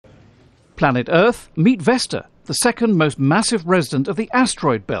planet Earth, meet Vesta, the second most massive resident of the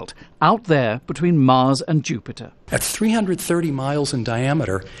asteroid belt, out there between Mars and Jupiter. At 330 miles in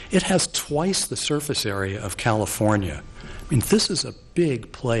diameter, it has twice the surface area of California. I mean, this is a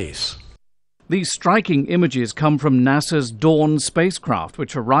big place. These striking images come from NASA's Dawn spacecraft,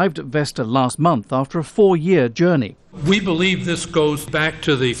 which arrived at Vesta last month after a 4-year journey. We believe this goes back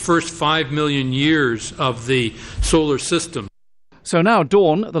to the first 5 million years of the solar system. So now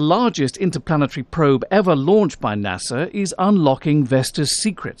Dawn, the largest interplanetary probe ever launched by NASA, is unlocking Vesta's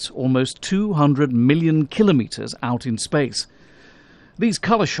secrets, almost 200 million kilometers out in space. These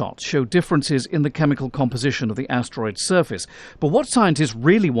colour shots show differences in the chemical composition of the asteroid's surface, but what scientists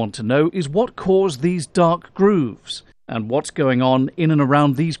really want to know is what caused these dark grooves and what's going on in and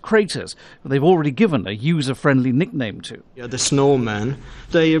around these craters that they've already given a user-friendly nickname to. The Snowman.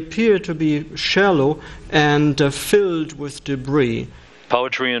 They appear to be shallow and filled with debris.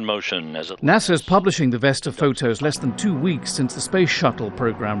 Poetry in motion as it NASA's publishing the Vesta photos less than 2 weeks since the Space Shuttle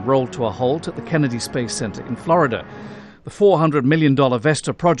program rolled to a halt at the Kennedy Space Center in Florida. The $400 million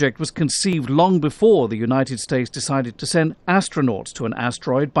Vesta project was conceived long before the United States decided to send astronauts to an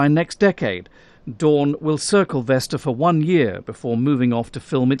asteroid by next decade. Dawn will circle Vesta for 1 year before moving off to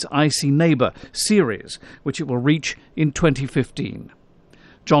film its Icy Neighbour series, which it will reach in 2015.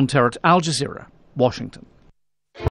 John Terrett, Al Jazeera, Washington.